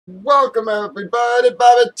Welcome everybody,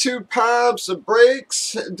 Bobby Two Pops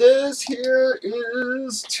Breaks. This here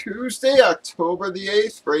is Tuesday, October the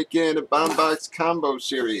 8th, break-in a bomb box combo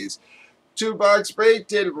series. 2-box break,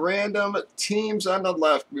 did random teams on the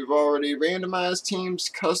left. We've already randomized teams,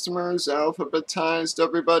 customers, alphabetized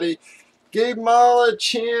everybody. Gave them all a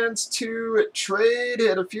chance to trade,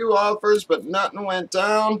 had a few offers, but nothing went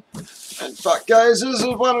down. And fuck, guys, this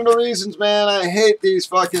is one of the reasons, man, I hate these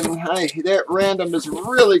fucking, that random is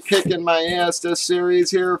really kicking my ass this series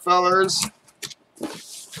here, fellers.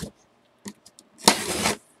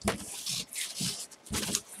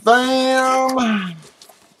 Bam!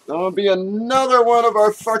 That'll be another one of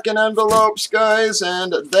our fucking envelopes, guys,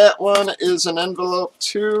 and that one is an envelope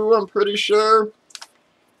too, I'm pretty sure.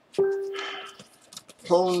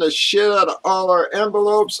 Pulling the shit out of all our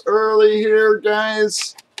envelopes early here,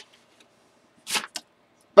 guys.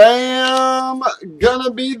 Bam!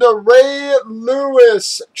 Gonna be the Ray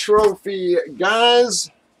Lewis trophy,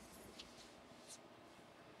 guys.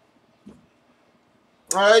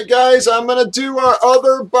 Alright, guys, I'm gonna do our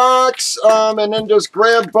other box, and then just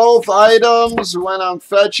grab both items when I'm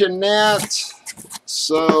fetching that.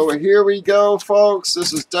 So, here we go, folks.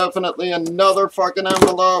 This is definitely another fucking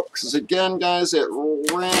envelope, because again, guys, it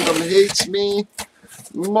random hates me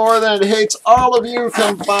more than it hates all of you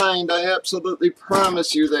combined. I absolutely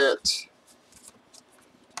promise you that.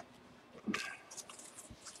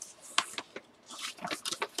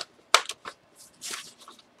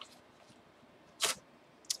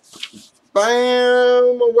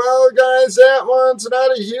 Bam! Well, guys, that one's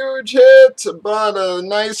not a huge hit, but a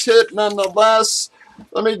nice hit nonetheless.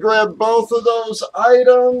 Let me grab both of those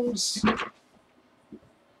items.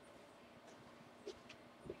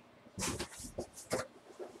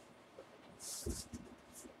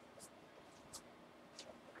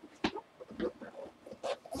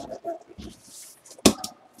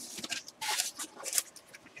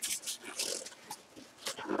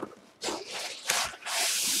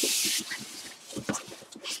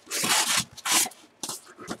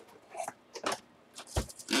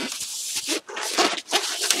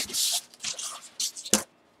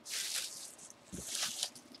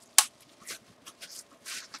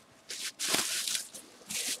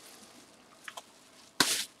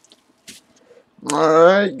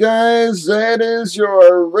 Alright, guys, that is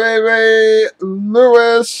your Ray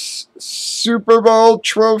Lewis Super Bowl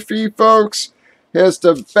trophy, folks. Has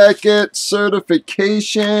the Beckett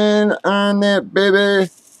certification on it, baby.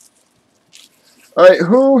 Alright,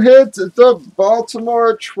 who hit the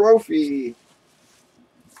Baltimore trophy?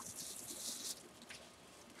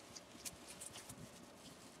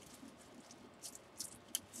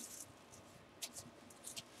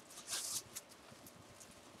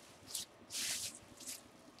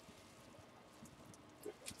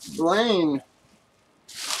 Blaine.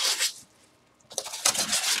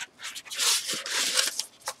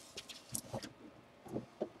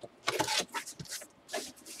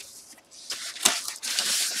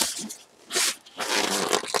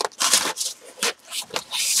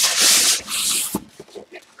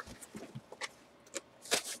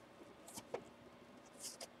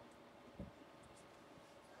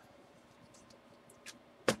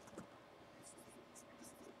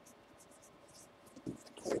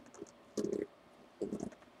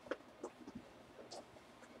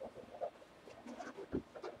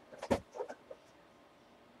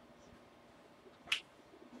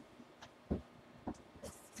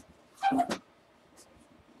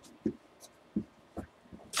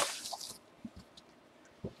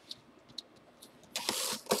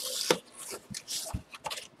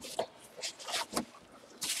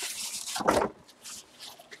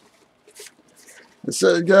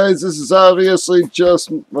 So, guys, this is obviously just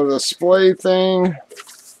a display thing.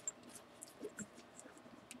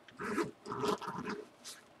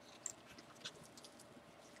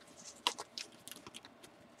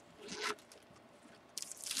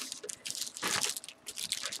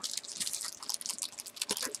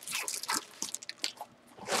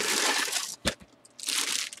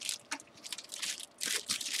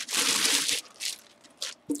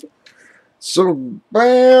 So,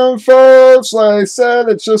 bam, folks, like I said,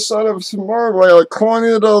 it's just sort of more of like a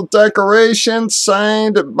corny little decoration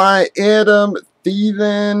signed by Adam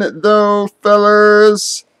Theilen, though,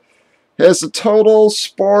 fellers. Has a total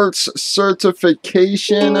sports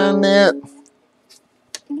certification on that.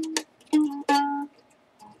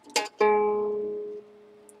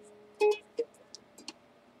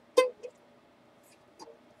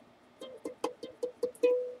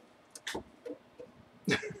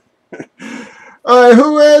 Alright,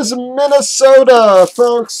 who is Minnesota,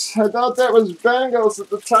 folks? I thought that was Bengals at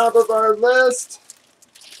the top of our list.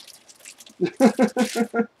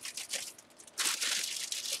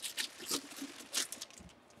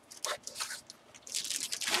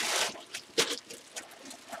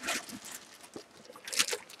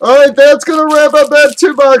 Alright, that's going to wrap up that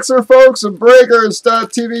 2-boxer, folks.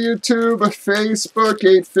 Breakers.tv, YouTube, Facebook,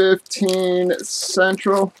 8:15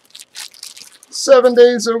 Central. 7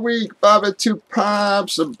 days a week. Bob at 2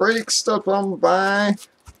 pops. Break stuff on by.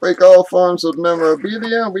 Break all forms of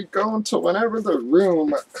memorabilia. We go until whenever the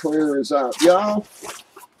room clears out. Y'all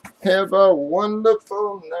have a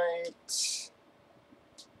wonderful night.